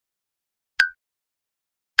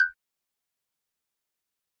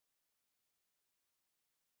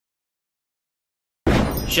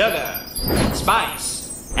sugar,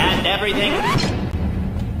 spice, and everything.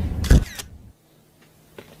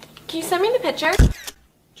 Can you send me the picture?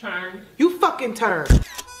 Turn. You fucking turn.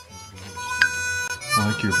 I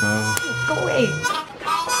like your bow. Go away.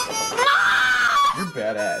 You're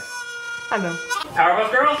badass. I know.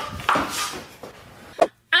 Powerpuff Girls?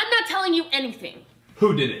 I'm not telling you anything.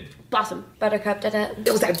 Who did it? Blossom. Buttercup did it.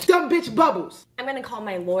 It was that dumb bitch Bubbles. I'm gonna call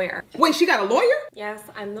my lawyer. Wait, she got a lawyer? Yes,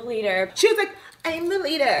 I'm the leader. She was like, I'm the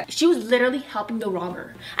leader. She was literally helping the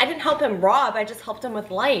robber. I didn't help him rob, I just helped him with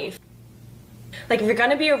life. Like, if you're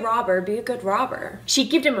gonna be a robber, be a good robber. She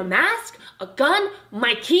gave him a mask, a gun,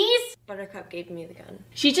 my keys. Buttercup gave me the gun.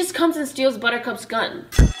 She just comes and steals Buttercup's gun.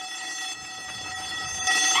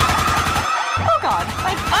 Oh God,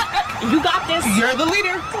 you got this. You're the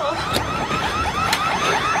leader.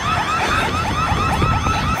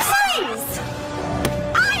 Freeze!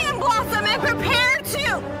 I am Blossom and prepared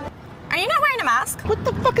to. Are you not wearing a mask? What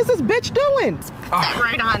the fuck is this bitch doing?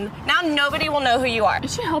 Right on. Now nobody will know who you are.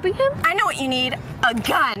 Is she helping him? I know what you need. A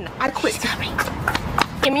gun. I quit.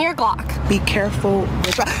 Give me your Glock. Be careful.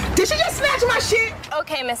 Did she just snatch my shit?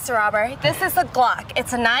 Okay, Mr. Robber. This is a Glock.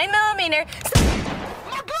 It's a 9mm.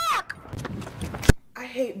 My Glock! I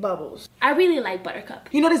hate Bubbles. I really like Buttercup.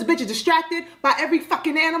 You know this bitch is distracted by every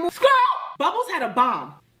fucking animal? Squirrel! Bubbles had a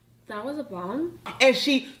bomb. That was a bomb? And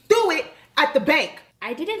she threw it at the bank.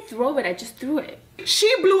 I didn't throw it, I just threw it.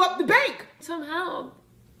 She blew up the bank. Somehow,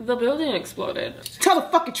 the building exploded. Tell the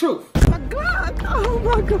fucking truth. My God, oh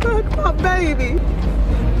my God, my baby.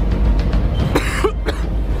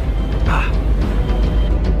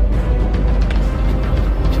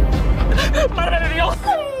 Madre de Dios.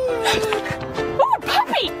 Oh,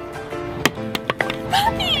 puppy!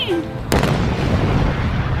 Puppy!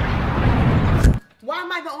 Why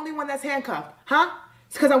am I the only one that's handcuffed? Huh?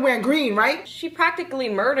 It's because I'm wearing green, right? She practically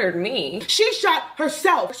murdered me. She shot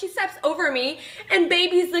herself. She steps over me and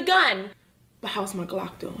babies the gun. But how's my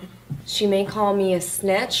Glock doing? She may call me a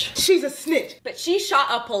snitch, She's a snitch. but she shot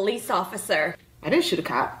a police officer. I didn't shoot a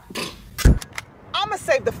cop. I'ma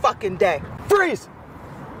save the fucking day. Freeze!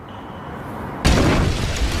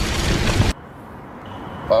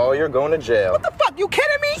 Oh, you're going to jail. What the fuck? You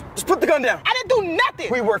kidding me? Just put the gun down. I didn't do nothing.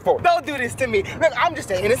 We work for it. Don't do this to me. Look, I'm just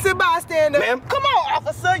an innocent bystander. Ma'am? Come on,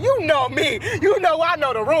 officer. You know me. You know I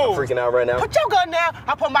know the rules. Freaking out right now. Put your gun down.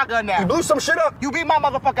 I'll put my gun You down. blew some shit up. You be my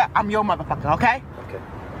motherfucker. I'm your motherfucker, okay? Okay.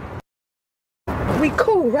 We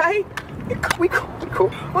cool, right? We cool. We cool.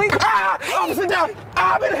 We cool. Ah! Oh, sit down.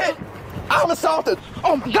 I've been hit. I'm assaulted.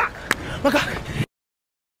 Oh my God. My God.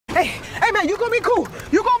 Hey man, you gonna be cool.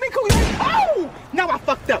 You gonna be cool. Oh! Now I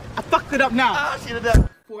fucked up. I fucked it up now. Ah, shit it up.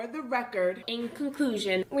 For the record, In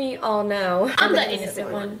conclusion, we all know I'm the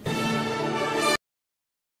innocent one.